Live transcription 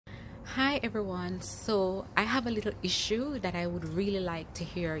Hi everyone. So I have a little issue that I would really like to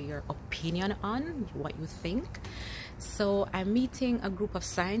hear your opinion on, what you think. So I'm meeting a group of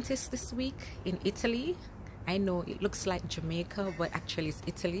scientists this week in Italy. I know it looks like Jamaica, but actually it's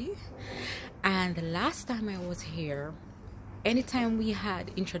Italy. And the last time I was here, anytime we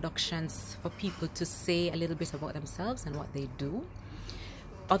had introductions for people to say a little bit about themselves and what they do,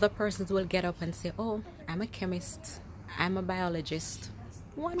 other persons will get up and say, oh, I'm a chemist, I'm a biologist.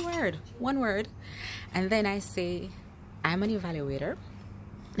 One word. And then I say, I'm an evaluator.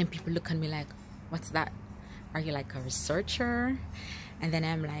 And people look at me like, what's that? Are you like a researcher? And then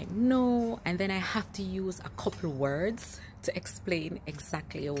I'm like, no. And then I have to use a couple words to explain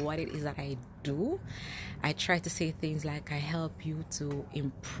exactly what it is that I do. I try to say things like, I help you to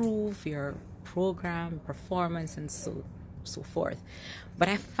improve your program performance and so forth. But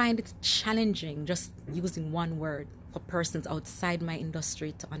I find it challenging just using one word for persons outside my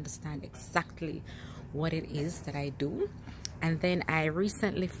industry to understand exactly what it is that I do. And then I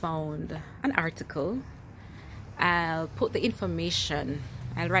recently found an article. I'll put the information,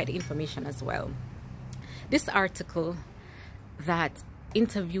 I'll write the information as well. This article that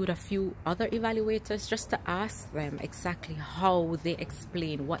interviewed a few other evaluators just to ask them exactly how they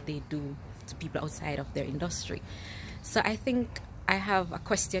explain what they do to people outside of their industry. So I think I have a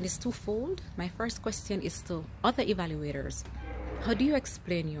question. It's twofold. My first question is to other evaluators. How do you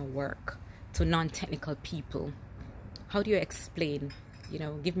explain your work to non-technical people? How do you explain?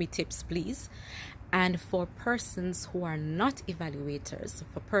 Give me tips, please. And for persons who are not evaluators,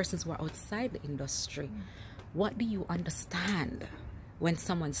 for persons who are outside the industry, what do you understand when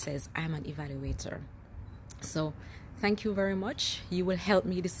someone says, I'm an evaluator? So thank you very much. You will help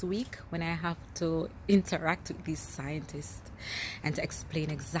me this week when I have to interact with these scientists and to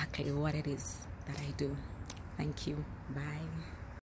explain exactly what it is that I do. Thank you. Bye.